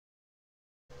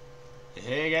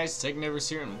Hey guys, Technivorous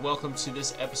here, and welcome to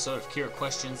this episode of Cura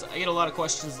Questions. I get a lot of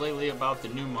questions lately about the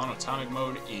new monotonic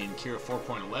mode in Cura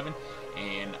 4.11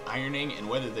 and ironing and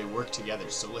whether they work together,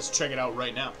 so let's check it out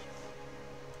right now.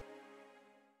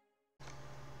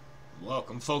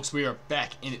 Welcome folks, we are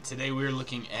back in it today. We're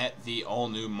looking at the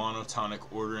all-new monotonic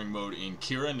ordering mode in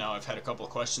Cura. Now I've had a couple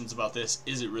of questions about this.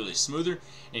 Is it really smoother,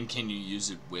 and can you use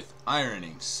it with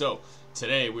ironing? So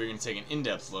today we're going to take an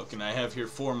in-depth look, and I have here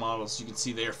 4 models. You can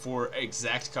see they are 4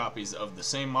 exact copies of the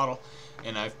same model,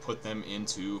 and I've put them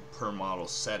into per model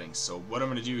settings. So what I'm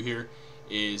going to do here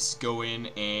is go in,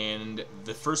 and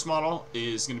the first model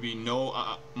is going to be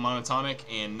no monotonic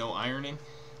and no ironing.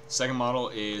 Second model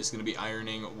is going to be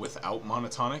ironing without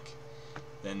monotonic.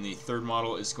 Then the third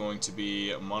model is going to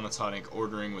be monotonic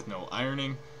ordering with no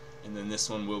ironing. And then this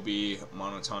one will be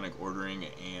monotonic ordering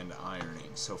and ironing.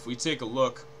 So if we take a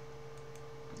look,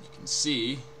 you can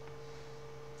see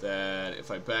that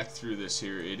if I back through this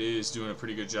here, it is doing a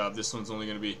pretty good job. This one's only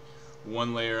going to be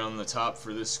 1 layer on the top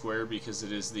for this square because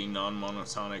it is the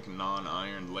non-monotonic,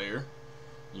 non-ironed layer.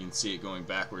 You can see it going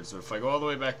backwards. So if I go all the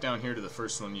way back down here to the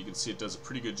first one, you can see it does a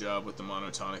pretty good job with the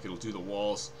monotonic. It'll do the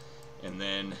walls and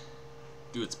then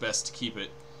do its best to keep it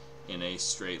in a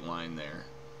straight line there.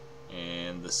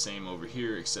 And the same over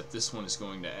here, except this one is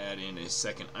going to add in a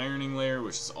second ironing layer,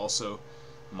 which is also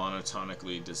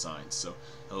monotonically designed. So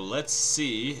let's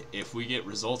see if we get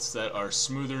results that are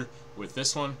smoother with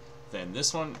this one than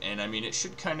this one. And I mean, it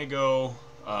should kind of go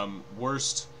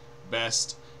worst,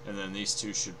 best, and then these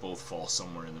two should both fall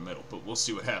somewhere in the middle, but we'll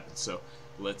see what happens. So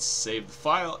let's save the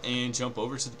file and jump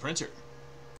over to the printer.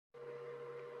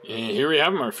 And here we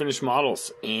have them, our finished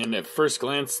models, and at first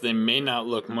glance they may not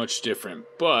look much different,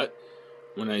 but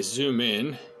when I zoom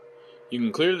in you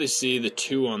can clearly see the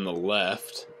 2 on the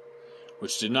left,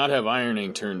 which did not have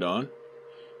ironing turned on,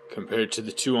 compared to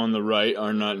the 2 on the right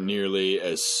are not nearly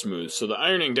as smooth. So the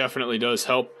ironing definitely does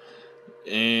help.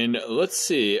 And let's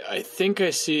see, I think I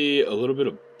see a little bit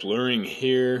of blurring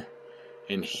here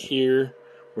and here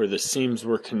where the seams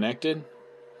were connected,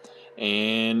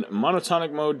 and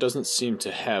monotonic mode doesn't seem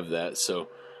to have that. So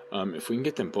if we can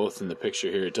get them both in the picture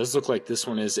here, it does look like this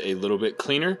one is a little bit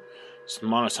cleaner. So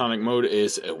monotonic mode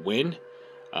is a win.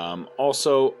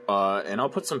 Also, and I'll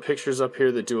put some pictures up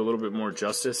here that do a little bit more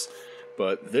justice,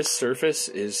 but this surface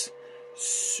is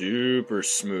super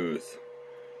smooth.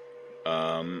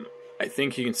 I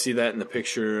think you can see that in the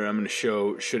picture I'm going to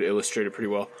show, should illustrate it pretty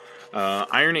well.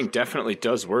 Ironing definitely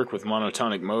does work with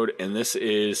monotonic mode, and this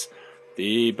is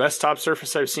the best top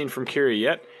surface I've seen from Cura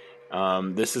yet.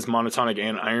 This is monotonic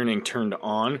and ironing turned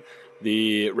on.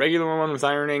 The regular one with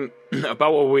ironing,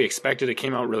 about what we expected. It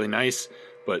came out really nice,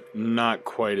 but not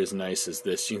quite as nice as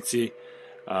this. You can see,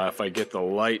 if I get the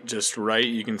light just right,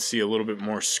 you can see a little bit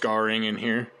more scarring in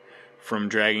here from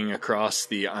dragging across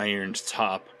the ironed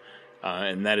top.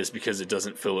 And that is because it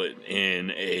doesn't fill it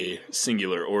in a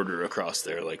singular order across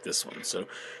there like this one. So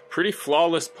pretty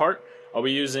flawless part. I'll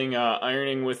be using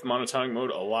ironing with monotonic mode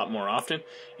a lot more often,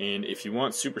 and if you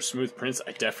want super smooth prints,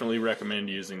 I definitely recommend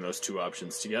using those 2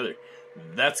 options together.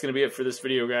 That's going to be it for this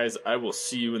video, guys. I will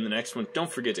see you in the next one.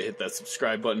 Don't forget to hit that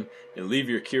subscribe button and leave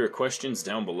your Cura questions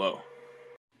down below.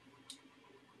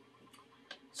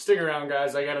 Stick around,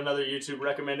 guys. I got another YouTube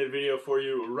recommended video for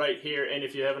you right here, and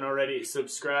if you haven't already,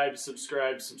 subscribe.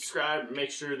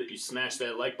 Make sure that you smash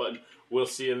that like button. We'll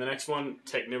see you in the next one.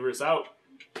 Technivorous out.